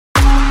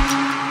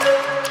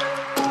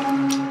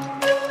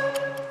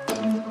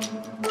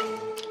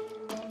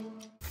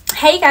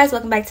Hey guys,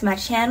 welcome back to my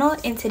channel.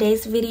 In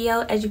today's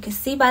video, as you can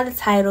see by the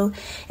title,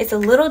 it's a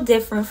little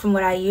different from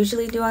what I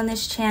usually do on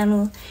this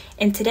channel.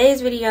 In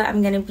today's video,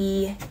 I'm going to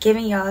be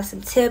giving y'all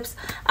some tips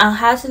on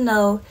how to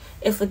know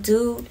if a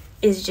dude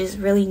is just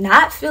really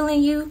not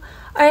feeling you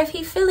or if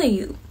he's feeling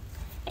you.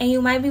 And you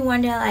might be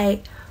wondering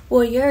like,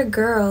 well, you're a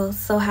girl,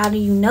 so how do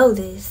you know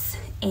this?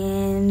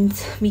 And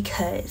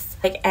because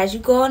like as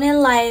you go on in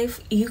life,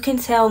 you can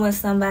tell when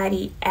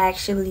somebody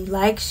actually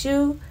likes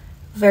you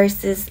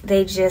versus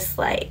they just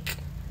like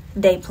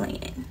they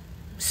playing.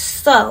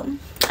 So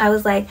I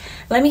was like,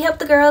 let me help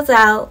the girls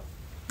out,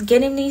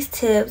 getting these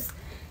tips.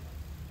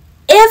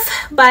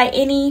 If by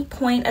any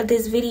point of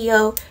this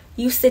video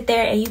you sit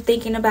there and you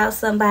thinking about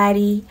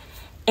somebody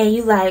and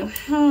you like,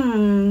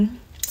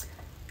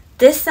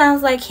 this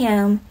sounds like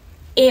him,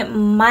 it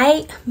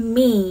might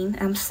mean,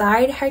 I'm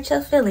sorry to hurt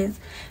your feelings,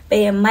 but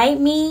it might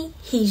mean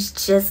he's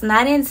just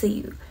not into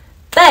you.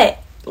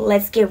 But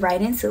let's get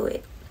right into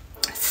it.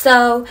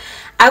 So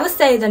I would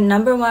say the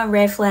 #1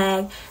 red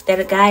flag that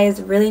a guy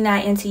is really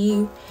not into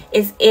you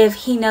is if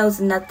he knows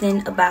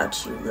nothing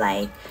about you.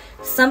 Like,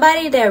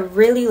 somebody that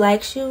really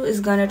likes you is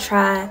gonna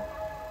try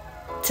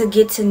to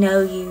get to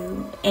know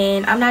you.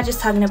 And I'm not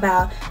just talking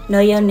about know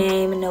your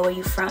name and know where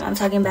you're from. I'm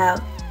talking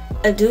about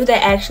a dude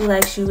that actually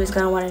likes you is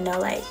gonna want to know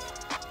like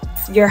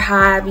your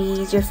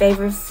hobbies, your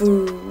favorite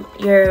food,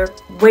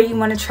 where you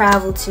want to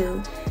travel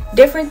to,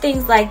 different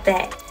things like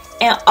that.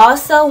 And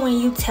also when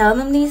you tell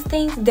them these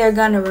things, they're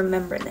gonna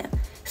remember them.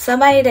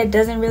 Somebody that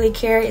doesn't really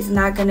care is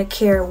not gonna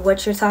care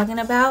what you're talking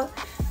about.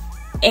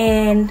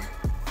 And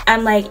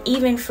I'm like,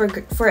 even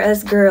for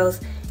us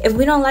girls, if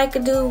we don't like a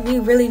dude, we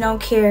really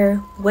don't care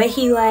what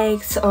he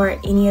likes or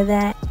any of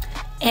that.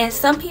 And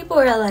some people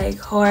are like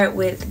hard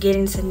with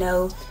getting to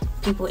know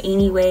people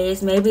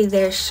anyways. Maybe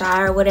they're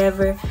shy or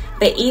whatever,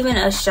 but even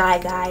a shy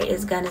guy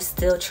is gonna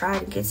still try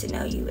to get to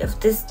know you. If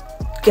this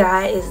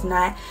guy is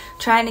not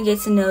trying to get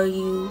to know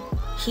you,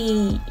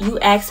 you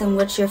ask him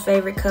what's your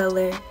favorite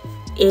color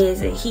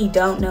is, and he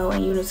don't know,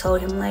 and you done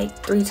told him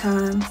like 3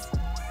 times,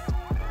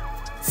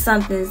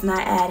 something's not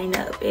adding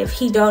up. If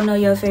he don't know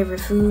your favorite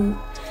food,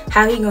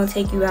 how he gonna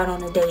take you out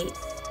on a date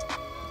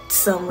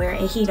somewhere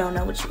and he don't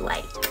know what you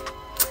like?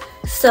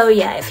 So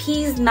yeah, if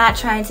he's not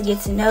trying to get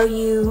to know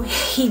you,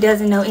 he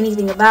doesn't know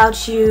anything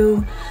about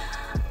you,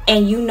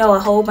 and you know a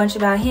whole bunch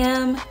about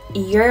him,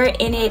 you're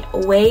in it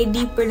way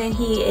deeper than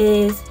he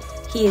is.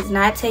 He is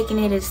not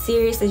taking it as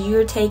serious as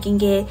you're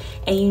taking it,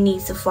 and you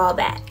need to fall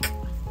back.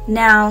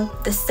 Now,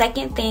 the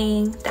second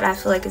thing that I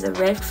feel like is a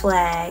red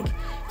flag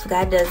if a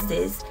guy does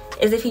this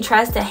is if he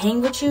tries to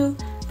hang with you,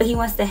 but he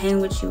wants to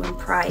hang with you in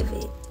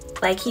private.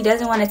 Like, he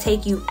doesn't want to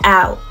take you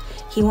out.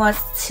 He wants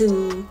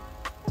to,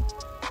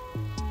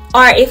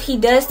 or if he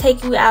does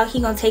take you out, he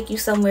gonna take you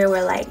somewhere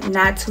where like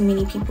not too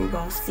many people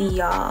gonna see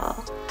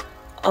y'all.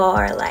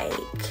 Or like,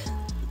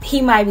 he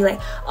might be like,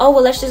 oh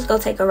well, let's just go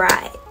take a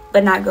ride,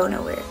 but not go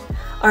nowhere.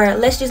 Or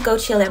let's just go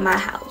chill at my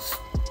house,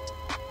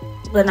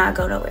 but not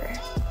go nowhere.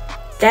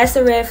 That's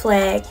a red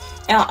flag.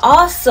 And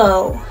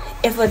also,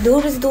 if a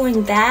dude is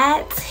doing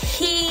that,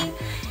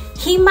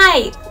 he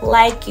might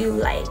like you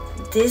like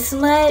this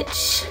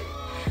much,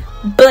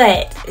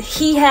 but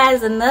he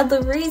has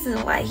another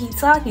reason why he's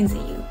talking to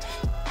you.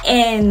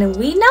 And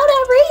we know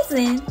that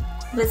reason,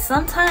 but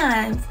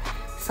sometimes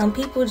some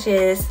people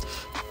just,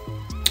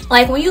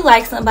 like when you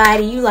like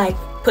somebody, you like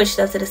push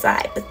stuff to the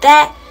side. But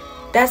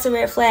that's a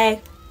red flag.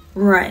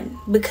 Run,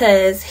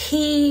 because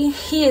he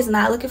is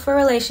not looking for a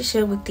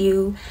relationship with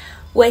you.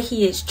 What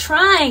he is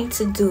trying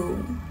to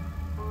do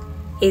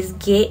is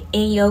get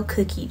in your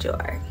cookie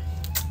jar.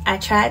 I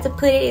tried to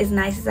put it as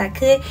nice as I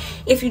could.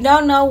 If you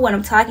don't know what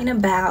I'm talking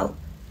about,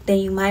 then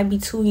you might be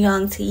too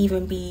young to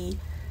even be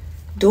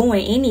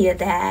doing any of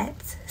that.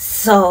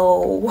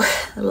 So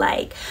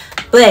like,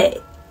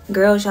 but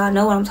girls, y'all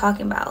know what I'm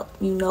talking about.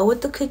 You know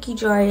what the cookie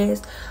jar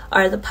is,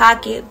 or the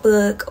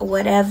pocketbook, or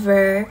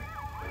whatever.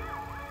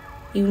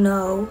 You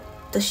know,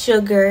 the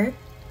sugar,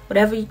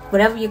 whatever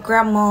your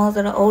grandmas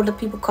or the older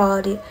people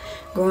called it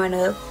growing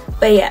up.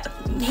 But yeah,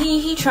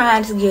 he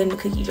trying to get in the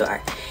cookie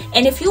jar.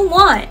 And if you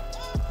want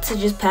to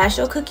just pass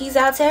your cookies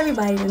out to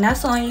everybody, then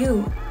that's on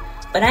you.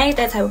 But I ain't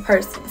that type of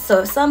person.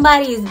 So if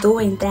somebody is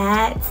doing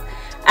that,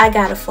 I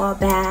gotta fall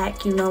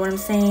back, you know what I'm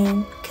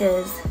saying?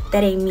 Because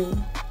that ain't me.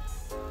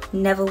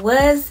 Never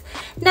was,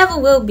 never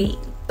will be.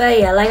 But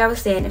yeah, like I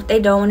was saying, if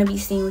they don't want to be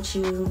seen with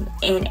you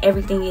and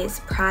everything is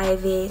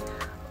private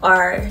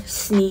or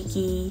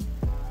sneaky,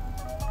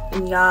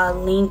 and y'all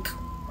link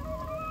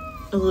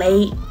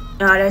late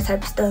and all that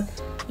type of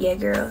stuff, yeah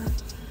girl,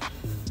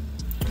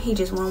 he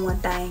just want one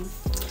thing,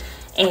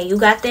 and you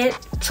got that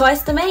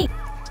choice to make.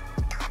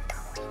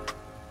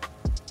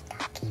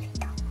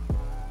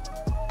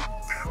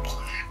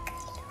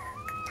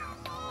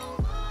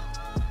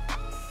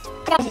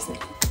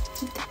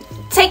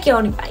 Take your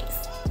own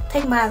advice.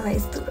 Take my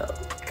advice too though,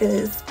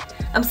 because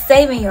I'm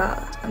saving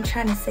y'all. I'm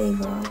trying to save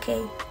y'all,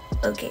 okay?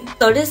 Okay.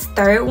 So this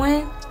third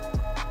one,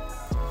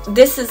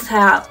 this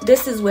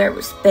is where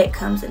respect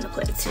comes into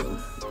play too.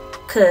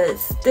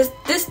 Because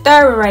this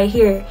third one right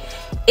here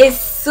is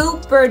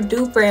super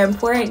duper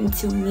important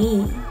to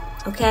me,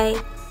 okay?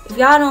 If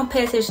y'all don't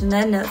pay attention to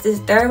nothing else, this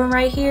third one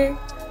right here,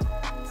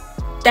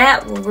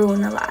 that will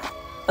ruin a lot.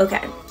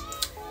 Okay,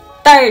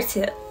 third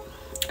tip,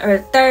 or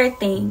third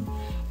thing,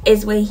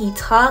 is when he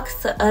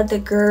talks to other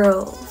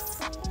girls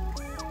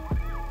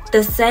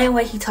the same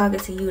way he talking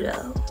to you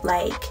though.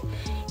 Like,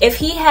 if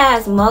he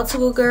has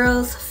multiple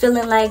girls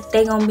feeling like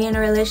they gonna be in a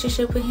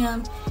relationship with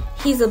him,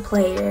 he's a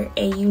player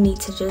and you need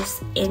to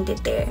just end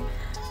it there.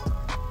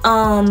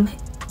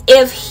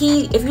 If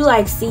you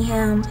like see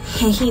him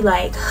and he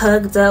like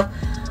hugged up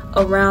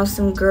around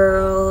some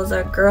girls,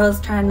 or girls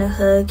trying to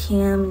hug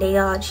him, they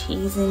all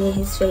cheesing in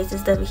his face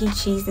and stuff, and he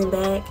cheesing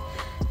back,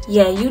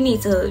 yeah, you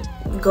need to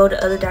go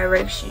the other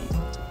direction,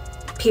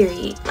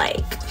 period.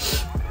 Like,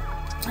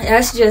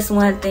 that's just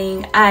one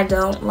thing I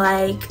don't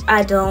like.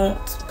 I don't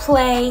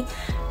play.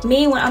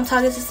 Me, when I'm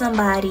talking to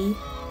somebody,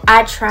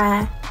 I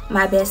try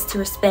my best to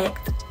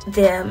respect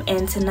them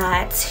and to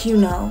not, you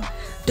know,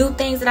 do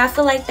things that I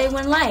feel like they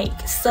wouldn't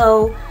like.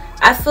 So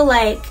I feel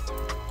like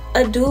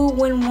a dude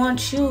wouldn't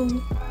want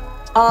you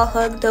all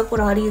hugged up with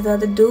all these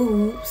other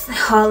dudes,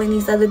 all in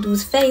these other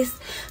dudes' face.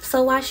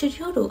 So why should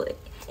you do it?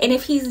 And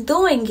if he's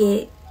doing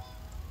it,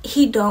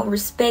 he don't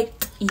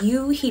respect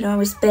you. He don't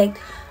respect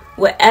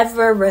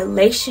whatever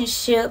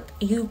relationship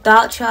you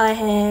thought y'all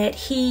had.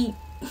 He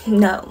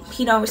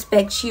don't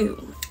respect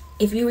you.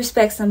 If you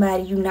respect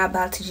somebody, you're not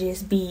about to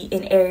just be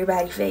in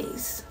everybody's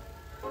face.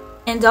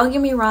 And don't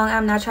get me wrong,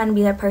 I'm not trying to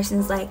be that person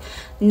who's like,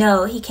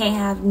 no, he can't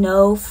have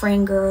no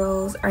friend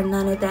girls or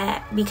none of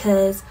that.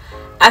 Because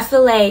I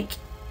feel like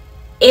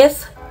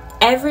if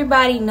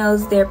everybody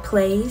knows their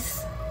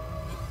place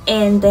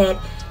and that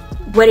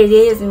what it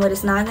is and what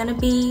it's not going to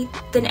be,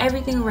 then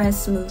everything runs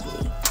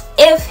smoothly.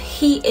 If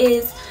he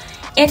is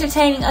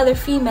entertaining other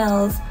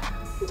females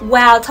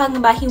while talking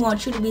about he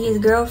wants you to be his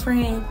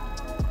girlfriend,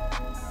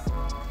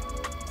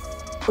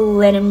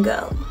 let him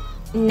go.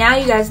 Now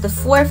you guys, the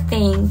fourth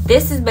thing,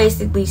 this is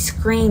basically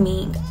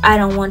screaming, I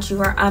don't want you,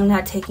 or I'm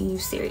not taking you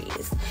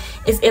serious,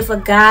 is if a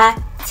guy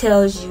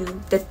tells you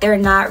that they're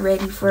not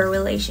ready for a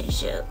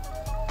relationship.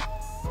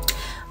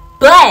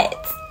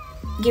 But,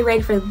 get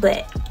ready for the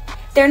but.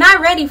 They're not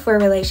ready for a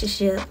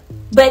relationship,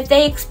 but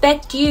they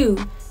expect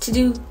you to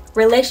do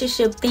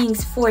relationship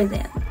things for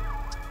them.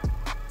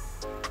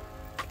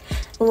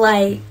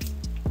 Like,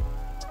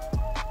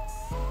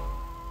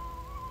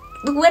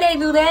 where they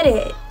do that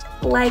at?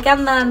 Like,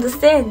 I'm not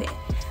understanding.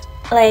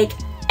 Like,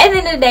 at the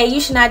end of the day,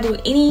 you should not do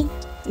any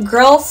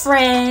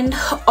girlfriend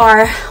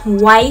or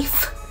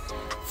wife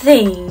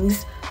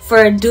things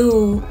for a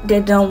dude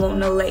that don't want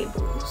no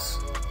labels.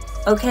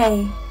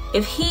 Okay?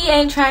 If he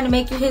ain't trying to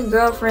make you his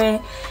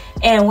girlfriend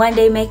and one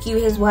day make you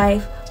his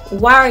wife,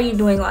 why are you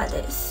doing all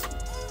this?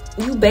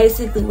 You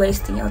basically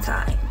wasting your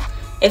time.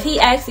 If he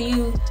asks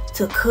you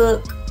to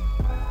cook,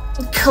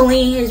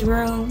 clean his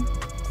room,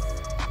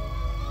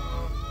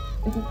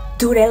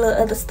 do that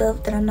little other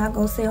stuff that I'm not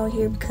gonna say on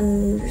here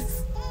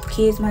because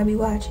kids might be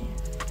watching,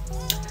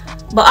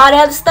 but all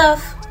that other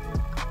stuff,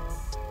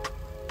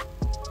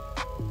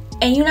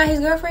 and you're not his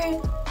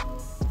girlfriend,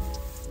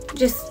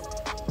 just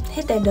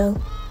hit that door.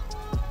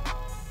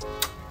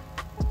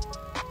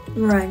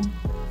 Run,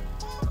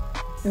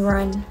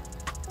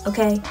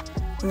 okay?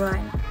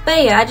 Run.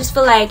 But yeah, I just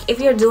feel like if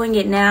you're doing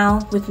it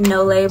now with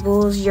no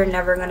labels, you're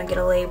never gonna get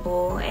a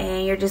label,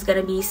 and you're just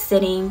gonna be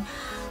sitting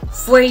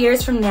 4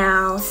 years from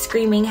now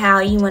screaming how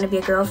you want to be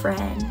a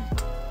girlfriend,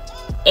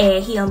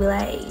 and he gonna be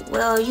like,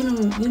 well, you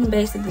done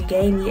basically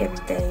gave me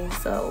everything,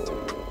 so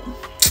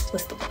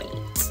what's the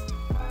point?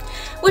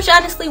 Which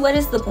honestly, what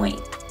is the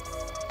point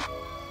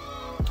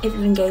if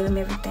you done gave him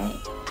everything?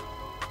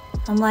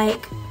 I'm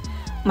like,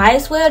 might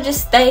as well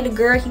just stay the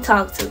girl he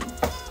talked to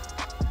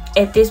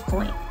at this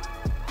point.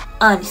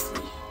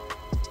 Honestly,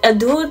 a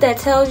dude that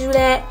tells you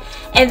that,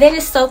 and then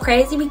it's so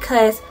crazy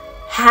because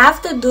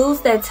half the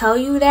dudes that tell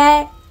you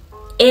that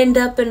end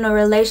up in a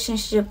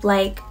relationship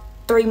like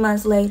 3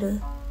 months later,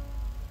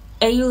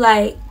 and you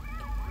like,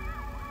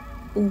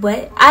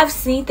 what? I've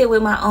seen it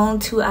with my own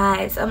 2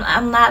 eyes.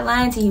 I'm not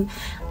lying to you.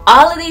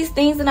 All of these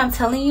things that I'm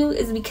telling you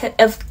is because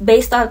of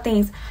based on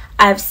things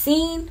I've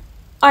seen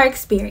or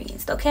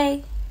experienced.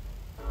 Okay,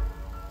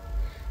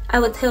 I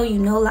would tell you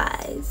no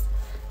lies.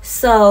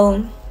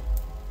 So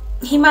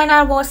he might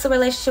not want a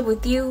relationship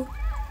with you,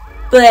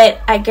 but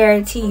I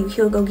guarantee you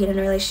he'll go get in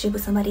a relationship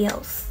with somebody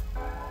else.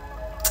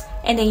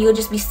 And then you'll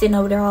just be sitting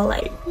over there all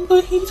like,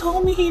 but he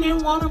told me he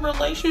didn't want a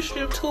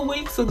relationship 2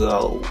 weeks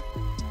ago.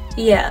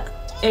 Yeah,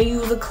 and you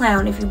was a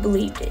clown if you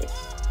believed it.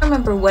 I don't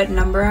remember what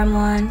number I'm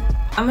on.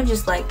 I'm gonna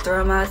just like throw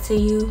them out to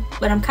you,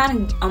 but I'm kind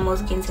of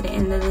almost getting to the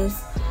end of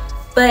this.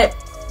 But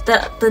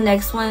the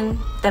next one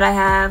that I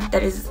have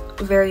that is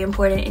very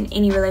important in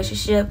any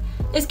relationship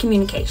is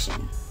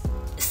communication.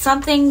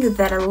 Something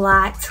that a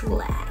lot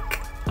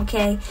lack,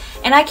 okay?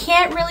 And I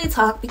can't really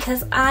talk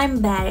because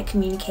I'm bad at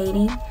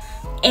communicating,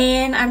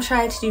 and I'm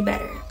trying to do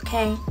better,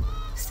 okay?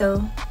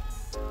 So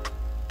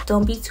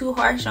don't be too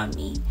harsh on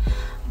me.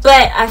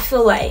 But I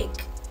feel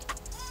like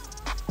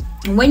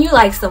when you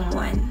like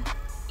someone,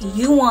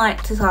 you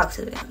want to talk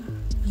to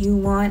them. You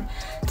want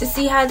to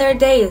see how their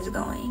day is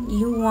going.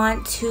 You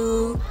want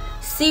to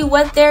see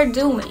what they're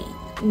doing.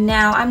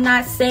 Now, I'm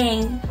not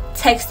saying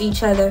text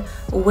each other,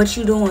 what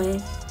you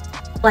doing,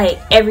 like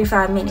every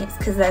 5 minutes,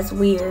 because that's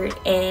weird,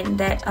 and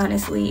that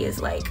honestly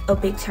is like a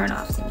big turn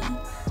off to me.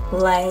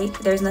 Like,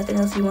 there's nothing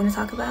else you want to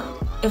talk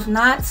about? If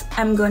not,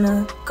 I'm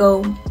gonna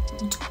go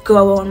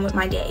on with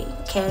my day,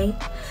 okay?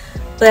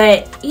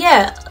 But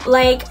yeah,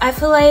 like, I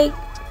feel like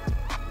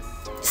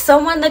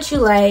someone that you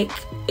like,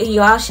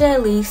 y'all should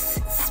at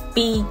least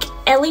speak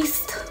at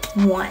least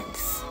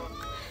once,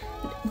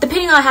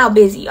 depending on how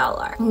busy y'all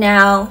are.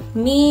 Now,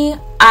 me,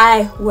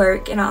 I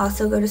work and I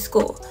also go to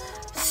school.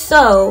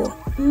 So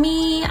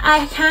me,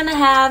 I kind of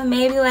have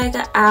maybe like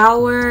an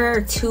hour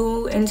or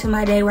two into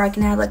my day where I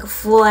can have like a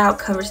full out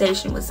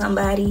conversation with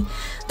somebody.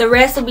 The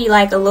rest will be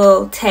like a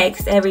little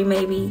text every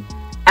maybe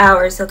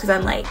hour or so, because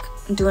I'm like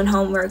doing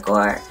homework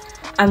or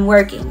I'm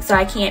working, so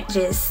I can't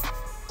just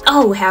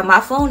have my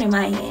phone in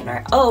my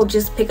hand, or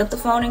just pick up the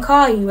phone and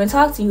call you and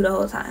talk to you the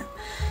whole time.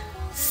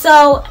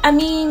 So I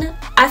mean,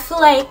 I feel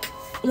like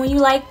when you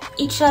like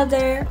each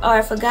other, or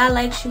if a guy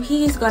likes you,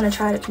 he's gonna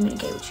try to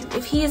communicate with you.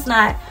 If he is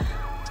not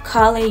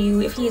calling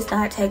you, if he is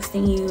not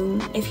texting you,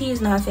 if he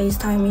is not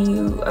FaceTiming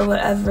you or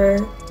whatever,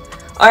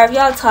 or if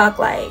y'all talk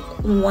like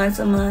once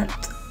a month,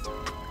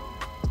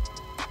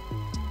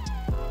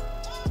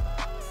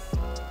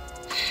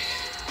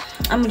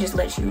 I'm gonna just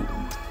let you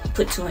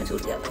put 2 and 2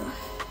 together.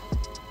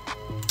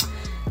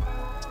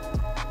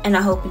 And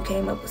I hope you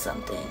came up with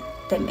something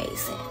that made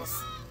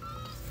sense.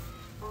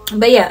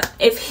 But yeah,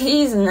 if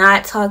he's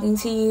not talking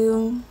to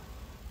you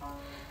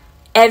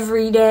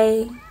every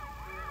day,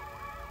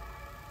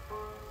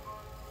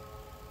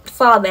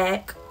 fall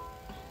back,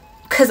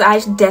 because I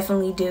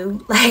definitely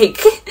do. Like,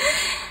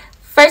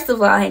 first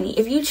of all, honey,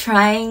 if you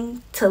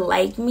trying to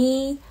like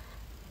me,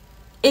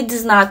 it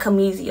does not come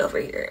easy over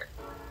here.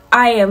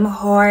 I am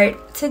hard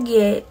to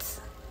get.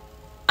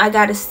 I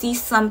gotta see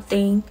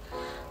something.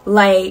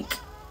 Like,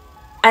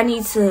 I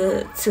need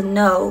to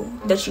know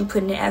that you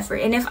put in effort.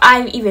 And if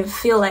I even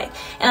feel like,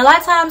 and a lot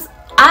of times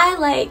I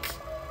like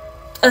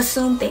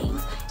assume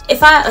things.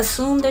 If I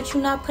assume that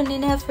you're not putting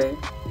in effort,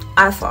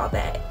 I fall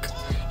back.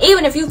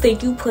 Even if you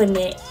think you putting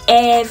in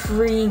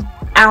every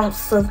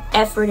ounce of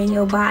effort in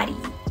your body,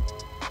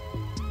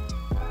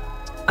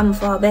 I'm gonna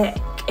fall back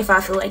if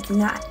I feel like you're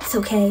not. It's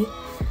okay.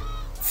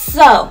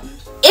 So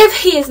if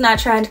he is not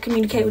trying to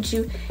communicate with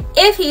you,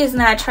 if he is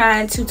not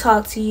trying to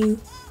talk to you,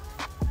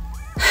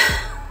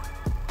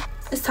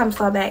 it's time to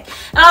fall back.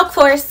 And of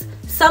course,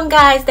 some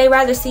guys, they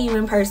rather see you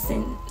in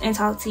person and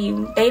talk to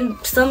you.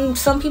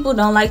 Some people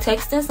don't like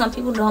texting. Some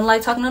people don't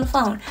like talking on the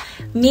phone.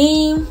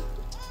 Me,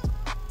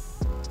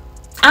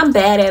 I'm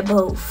bad at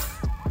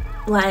both.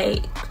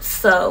 Like,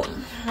 so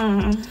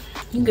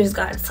you just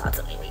gotta talk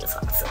to me when you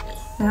talk to me.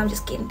 No, I'm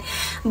just kidding.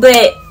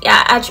 But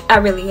yeah, I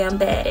really am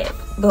bad at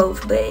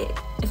both.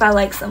 But if I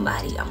like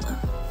somebody, I'm gonna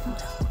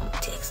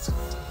text.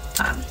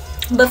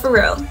 But for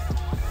real,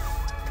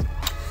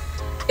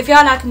 if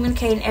y'all not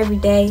communicating every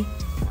day,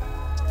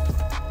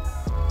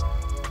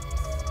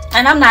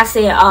 and I'm not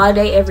saying all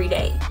day every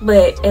day,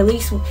 but at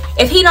least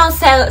if he don't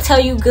tell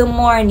you good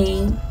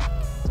morning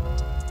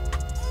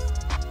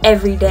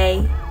every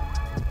day,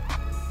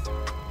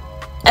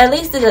 at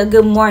least a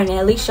good morning,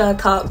 at least y'all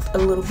talk a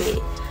little bit.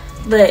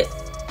 But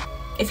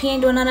if he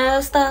ain't doing none of that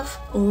other stuff,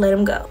 let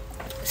him go.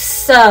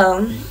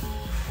 So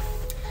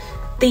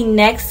the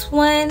next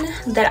one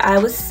that I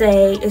would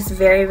say is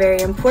very,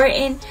 very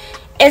important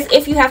is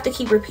if you have to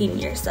keep repeating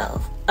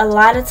yourself. A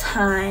lot of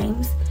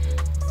times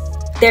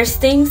there's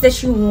things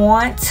that you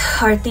want,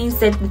 or things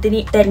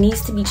that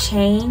needs to be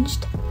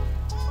changed,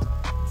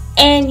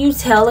 and you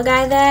tell a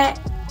guy that,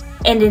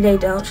 and then they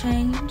don't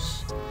change.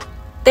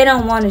 They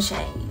don't want to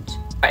change,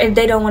 or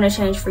they don't want to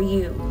change for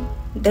you.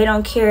 They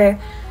don't care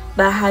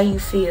about how you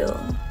feel.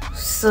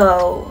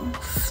 So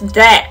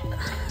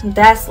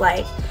that's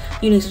like,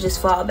 you need to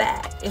just fall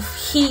back.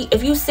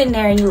 If you sitting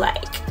there and you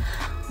like,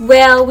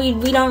 well, we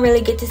don't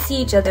really get to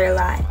see each other a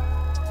lot,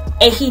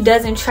 and he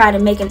doesn't try to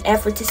make an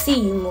effort to see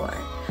you more,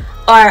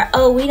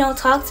 or we don't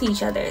talk to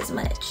each other as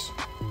much,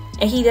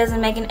 and he doesn't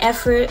make an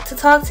effort to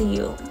talk to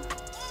you,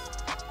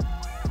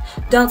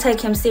 don't take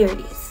him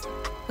serious,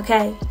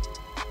 okay?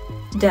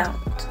 Don't,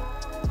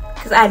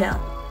 because I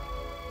don't.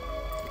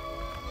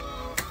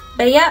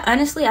 But yeah,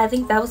 honestly, I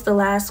think that was the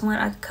last one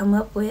I could come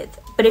up with.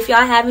 But if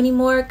y'all have any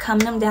more,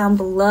 comment them down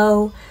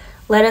below.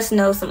 Let us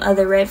know some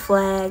other red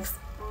flags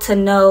to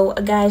know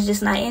a guy's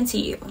just not into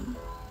you.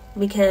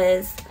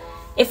 Because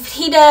if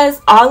he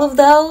does all of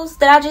those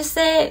that I just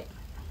said,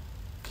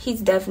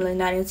 he's definitely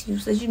not into you.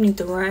 So you need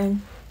to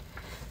run.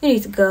 You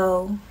need to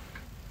go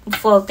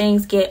before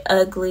things get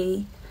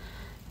ugly.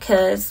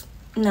 Because,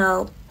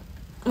 no,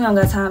 we don't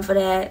got time for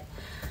that.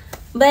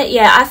 But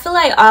yeah, I feel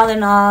like all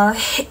in all,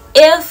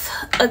 if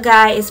a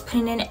guy is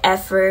putting in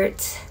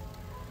effort,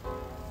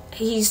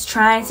 he's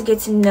trying to get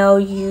to know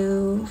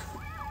you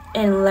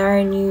and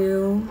learn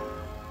you,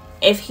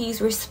 if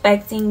he's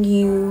respecting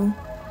you,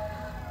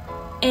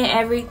 and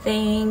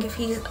everything, if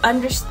he's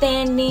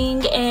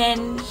understanding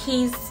and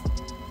he's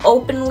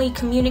openly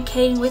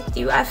communicating with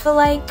you, I feel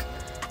like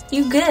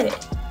you good.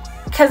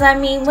 Because I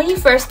mean, when you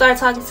first start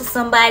talking to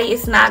somebody,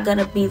 it's not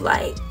gonna be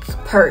like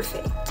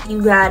perfect.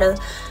 You gotta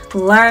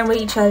learn what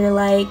each other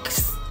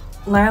likes,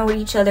 learn what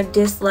each other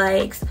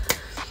dislikes,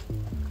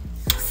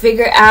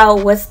 figure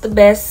out what's the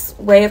best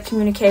way of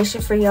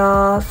communication for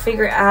y'all,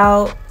 figure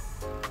out,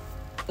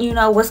 you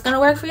know, what's gonna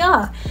work for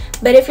y'all.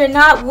 But if you're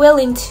not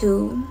willing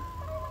to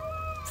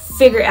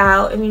figure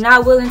out, if you're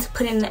not willing to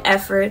put in the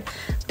effort,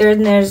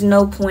 there's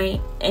no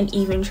point in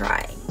even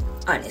trying,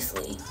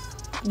 honestly.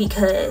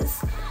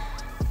 Because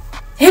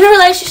in a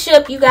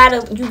relationship, you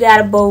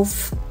gotta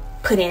both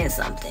put in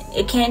something.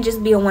 It can't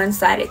just be a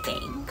one-sided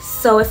thing.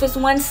 So if it's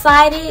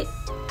one-sided,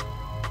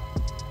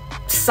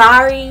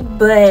 sorry,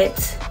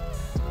 but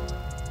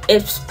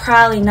it's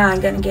probably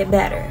not gonna get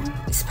better.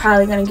 It's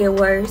probably gonna get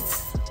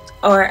worse,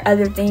 or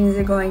other things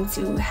are going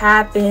to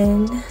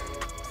happen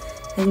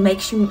and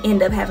makes you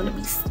end up having to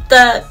be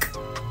stuck,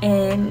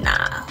 and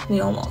nah, we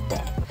don't want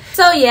that.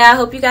 So yeah, I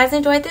hope you guys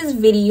enjoyed this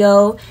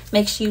video.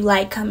 Make sure you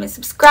like, comment,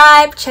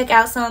 subscribe. Check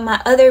out some of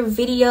my other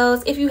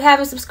videos. If you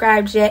haven't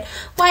subscribed yet,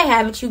 why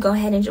haven't you? Go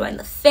ahead and join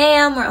the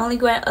fam. We're only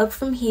going up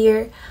from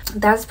here.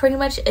 That's pretty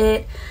much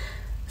it.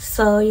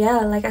 So yeah,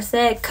 like I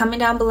said,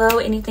 comment down below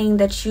anything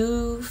that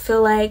you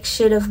feel like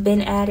should have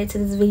been added to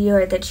this video,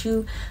 or that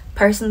you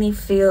personally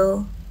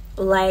feel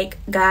like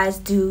guys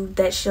do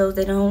that shows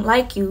they don't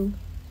like you,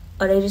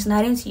 or they're just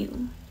not into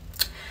you.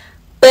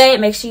 But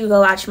make sure you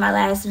go watch my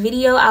last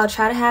video. I'll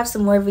try to have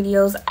some more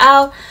videos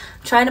out.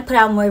 I'm trying to put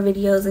out more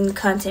videos and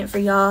content for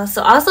y'all.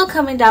 So also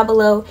comment down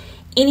below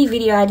any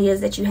video ideas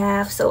that you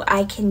have so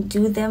I can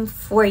do them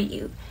for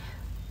you.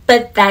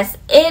 But that's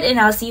it, and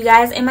I'll see you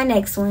guys in my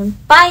next one.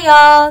 Bye,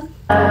 y'all.